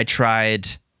 And I tried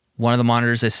one of the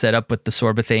monitors I set up with the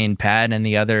Sorbothane pad, and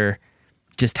the other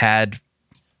just had,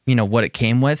 what it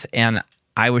came with. And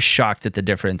I was shocked at the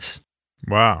difference.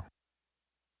 Wow.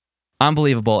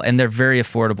 Unbelievable. And they're very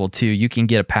affordable too. You can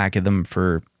get a pack of them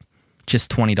for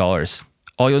just $20.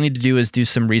 All you'll need to do is do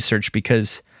some research,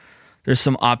 because there's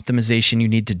some optimization you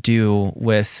need to do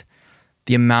with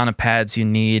the amount of pads you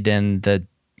need and the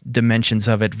dimensions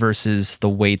of it versus the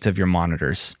weight of your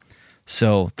monitors.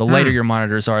 So the lighter your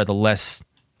monitors are, the less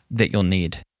that you'll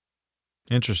need.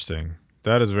 Interesting.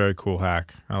 That is a very cool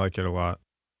hack. I like it a lot.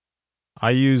 I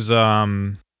use, I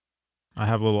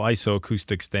have little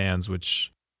isoacoustic stands,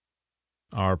 which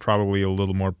are probably a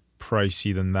little more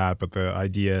pricey than that, but the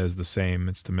idea is the same.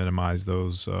 It's to minimize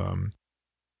those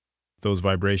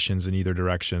vibrations in either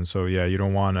direction. So yeah, you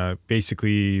don't want to,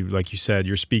 basically, like you said,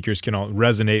 your speakers can all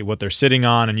resonate what they're sitting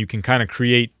on, and you can kind of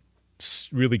create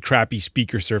really crappy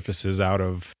speaker surfaces out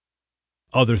of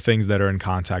other things that are in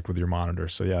contact with your monitor.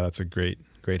 So yeah, that's a great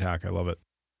hack. I love it.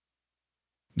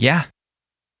 Yeah.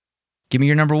 Give me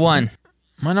your number one.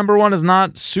 My number one is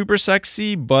not super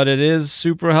sexy, but it is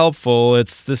super helpful.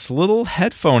 It's this little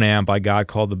headphone amp I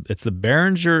got it's the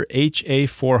Behringer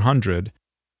HA400.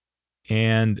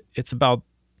 And it's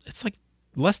like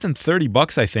less than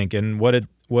 $30, I think. And what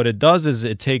it does is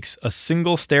it takes a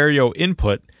single stereo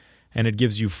input, and it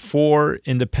gives you 4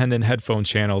 independent headphone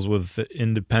channels with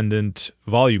independent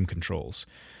volume controls.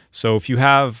 So if you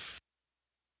have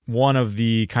one of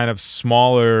the kind of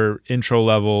smaller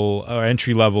entry-level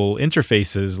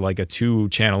interfaces, like a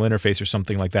 2-channel interface or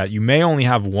something like that, you may only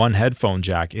have one headphone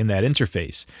jack in that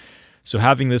interface. So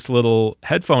having this little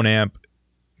headphone amp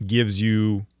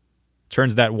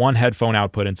turns that one headphone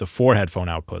output into 4 headphone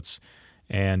outputs,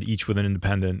 and each with an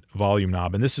independent volume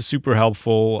knob. And this is super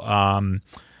helpful. A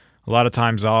lot of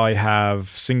times I have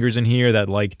singers in here that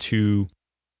like to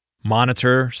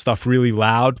monitor stuff really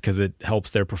loud because it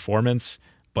helps their performance,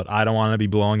 but I don't want to be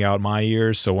blowing out my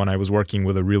ears. So when I was working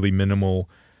with a really minimal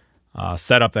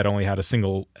setup that only had a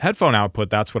single headphone output,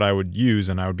 that's what I would use,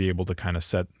 and I would be able to kind of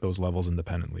set those levels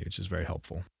independently, which is very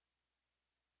helpful.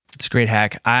 It's a great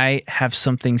hack. I have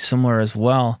something similar as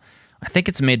well. I think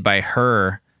it's made by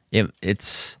Her.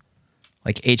 It's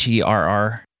like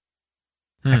HERR.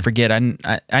 I forget.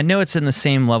 I know it's in the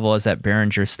same level as that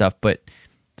Behringer stuff, but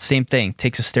same thing.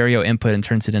 Takes a stereo input and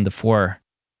turns it into four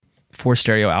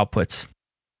stereo outputs.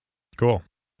 Cool.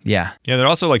 Yeah. Yeah, they're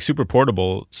also like super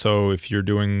portable. So if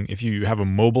you have a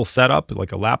mobile setup,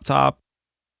 like a laptop,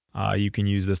 you can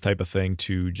use this type of thing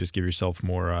to just give yourself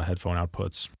more headphone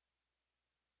outputs.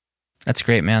 That's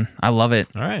great, man. I love it.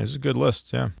 All right, this is a good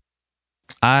list. Yeah.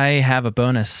 I have a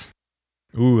bonus.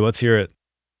 Ooh, let's hear it.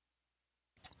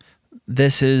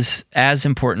 This is as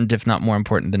important, if not more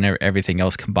important, than everything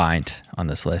else combined on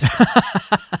this list.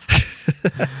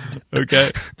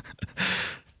 Okay.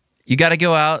 You got to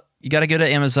go out. You got to go to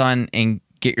Amazon and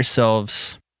get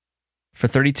yourselves, for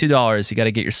 $32, you got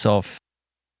to get yourself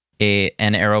an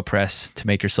AeroPress to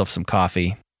make yourself some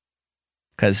coffee.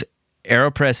 Because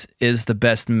AeroPress is the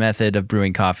best method of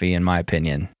brewing coffee, in my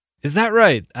opinion. Is that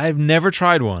right? I've never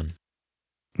tried one.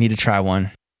 Need to try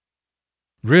one.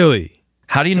 Really?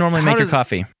 How do you normally make your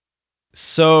coffee?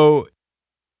 So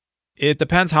it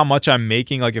depends how much I'm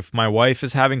making. Like if my wife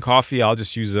is having coffee, I'll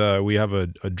just use we have a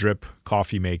drip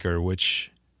coffee maker,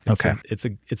 which it's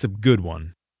a good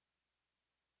one.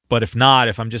 But if not,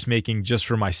 if I'm just making just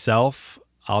for myself,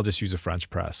 I'll just use a French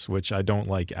press, which I don't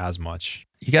like as much.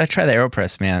 You got to try the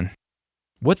AeroPress, man.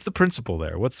 What's the principle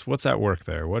there? What's at work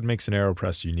there? What makes an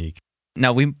AeroPress unique?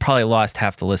 Now, we probably lost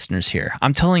half the listeners here.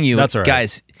 I'm telling you, that's all right.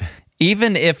 Guys,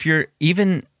 even if you're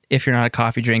not a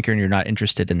coffee drinker and you're not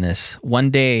interested in this,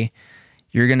 one day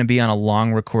you're going to be on a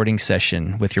long recording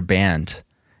session with your band.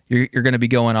 You're going to be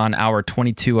going on hour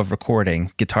 22 of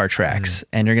recording guitar tracks,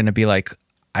 and you're going to be like,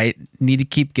 I need to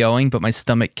keep going, but my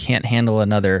stomach can't handle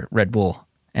another Red Bull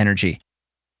Energy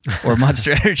or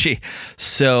Monster Energy.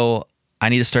 So I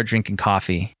need to start drinking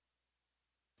coffee.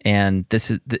 And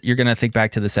you're going to think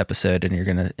back to this episode, and you're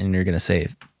going to say,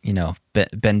 Ben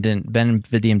and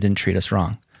Vadim didn't treat us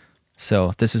wrong.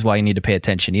 So this is why you need to pay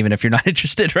attention, even if you're not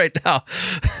interested right now.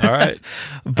 All right.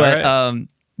 But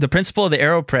the principle of the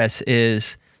AeroPress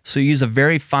is, so you use a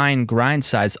very fine grind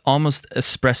size, almost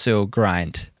espresso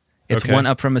grind. It's one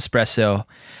up from espresso.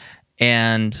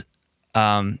 And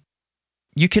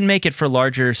you can make it for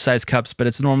larger size cups, but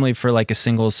it's normally for like a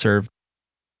single serve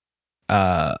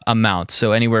amount.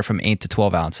 So anywhere from 8 to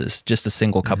 12 ounces, just a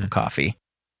single cup of coffee.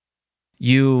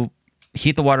 You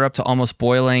heat the water up to almost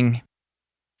boiling.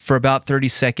 For about 30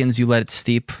 seconds, you let it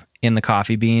steep in the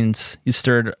coffee beans. You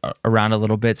stir it around a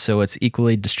little bit so it's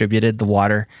equally distributed, the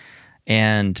water.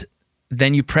 And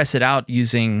then you press it out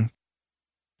using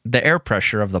the air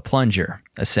pressure of the plunger,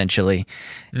 essentially.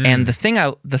 And the thing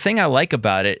I like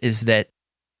about it is that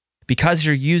because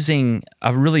you're using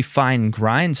a really fine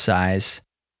grind size,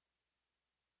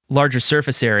 larger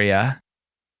surface area,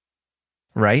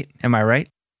 right? Am I right?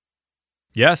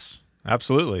 Yes,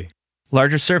 absolutely.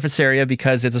 Larger surface area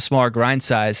because it's a smaller grind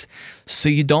size, so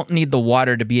you don't need the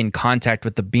water to be in contact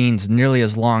with the beans nearly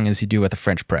as long as you do with a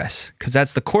French press, because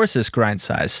that's the coarsest grind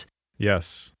size.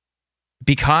 Yes.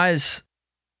 Because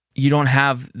you don't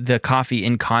have the coffee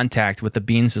in contact with the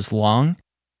beans as long,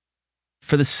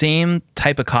 for the same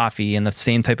type of coffee and the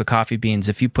same type of coffee beans,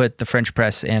 if you put the French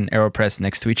press and AeroPress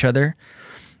next to each other,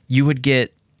 you would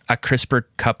get a crisper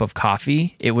cup of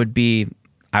coffee. It would be,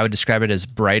 I would describe it as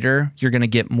brighter. You're going to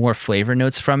get more flavor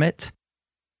notes from it.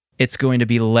 It's going to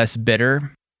be less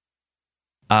bitter.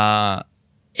 And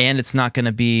it's not going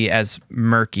to be as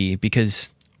murky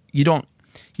because you don't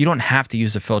have to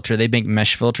use a filter. They make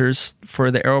mesh filters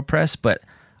for the AeroPress, but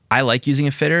I like using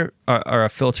a filter or a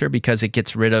filter because it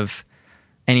gets rid of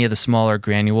any of the smaller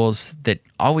granules that it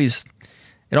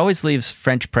always leaves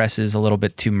French presses a little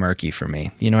bit too murky for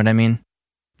me. You know what I mean?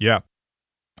 Yeah.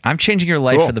 I'm changing your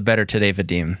life for the better today,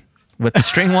 Vadim, with the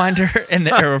string winder and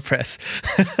the AeroPress.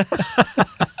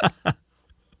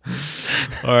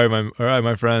 All right,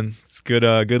 my friend. It's good.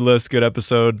 Good list. Good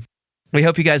episode. We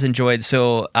hope you guys enjoyed.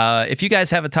 So if you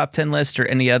guys have a top 10 list or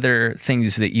any other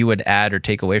things that you would add or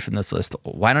take away from this list,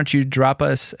 why don't you drop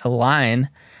us a line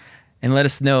and let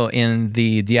us know in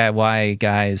the DIY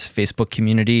Guys Facebook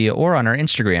community or on our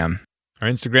Instagram. Our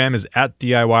Instagram is at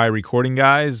DIY Recording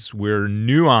Guys. We're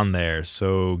new on there,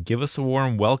 so give us a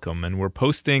warm welcome. And we're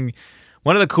posting,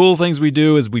 one of the cool things we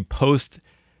do is we post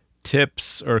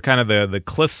tips or kind of the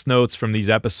Cliff's Notes from these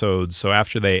episodes. So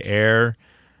after they air,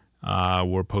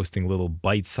 we're posting little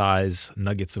bite-sized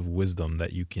nuggets of wisdom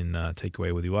that you can take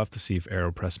away with you. We'll have to see if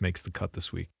AeroPress makes the cut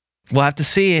this week. We'll have to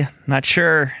see. Not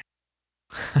sure.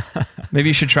 Maybe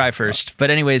you should try first. But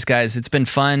anyways, guys, it's been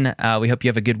fun. We hope you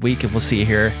have a good week, and we'll see you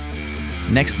here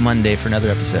next Monday for another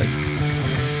episode.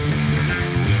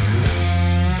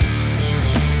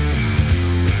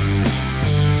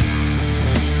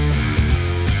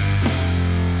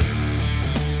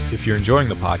 If you're enjoying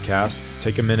the podcast,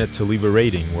 take a minute to leave a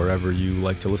rating wherever you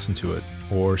like to listen to it,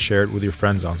 or share it with your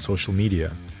friends on social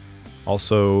media.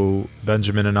 Also,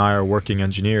 Benjamin and I are working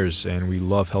engineers, and we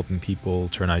love helping people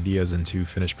turn ideas into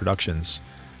finished productions.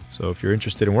 So if you're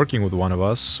interested in working with one of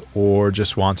us, or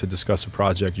just want to discuss a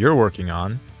project you're working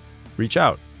on, reach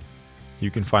out. You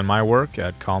can find my work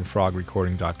at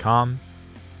calmfrogrecording.com,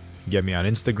 get me on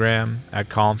Instagram at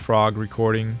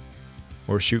calmfrogrecording,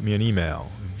 or shoot me an email,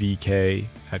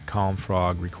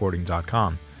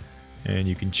 vk@calmfrogrecording.com. And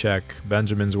you can check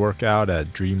Benjamin's work out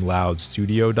at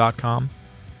dreamloudstudio.com.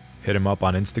 Hit him up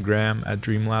on Instagram at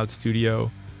dreamloudstudio,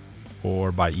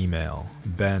 or by email,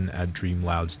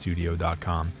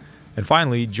 ben@dreamloudstudio.com. And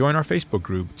finally, join our Facebook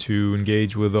group to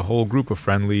engage with a whole group of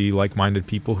friendly, like-minded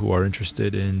people who are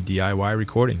interested in DIY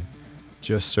recording.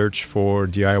 Just search for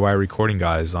DIY Recording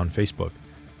Guys on Facebook.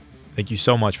 Thank you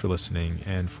so much for listening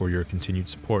and for your continued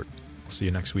support. I'll see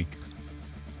you next week.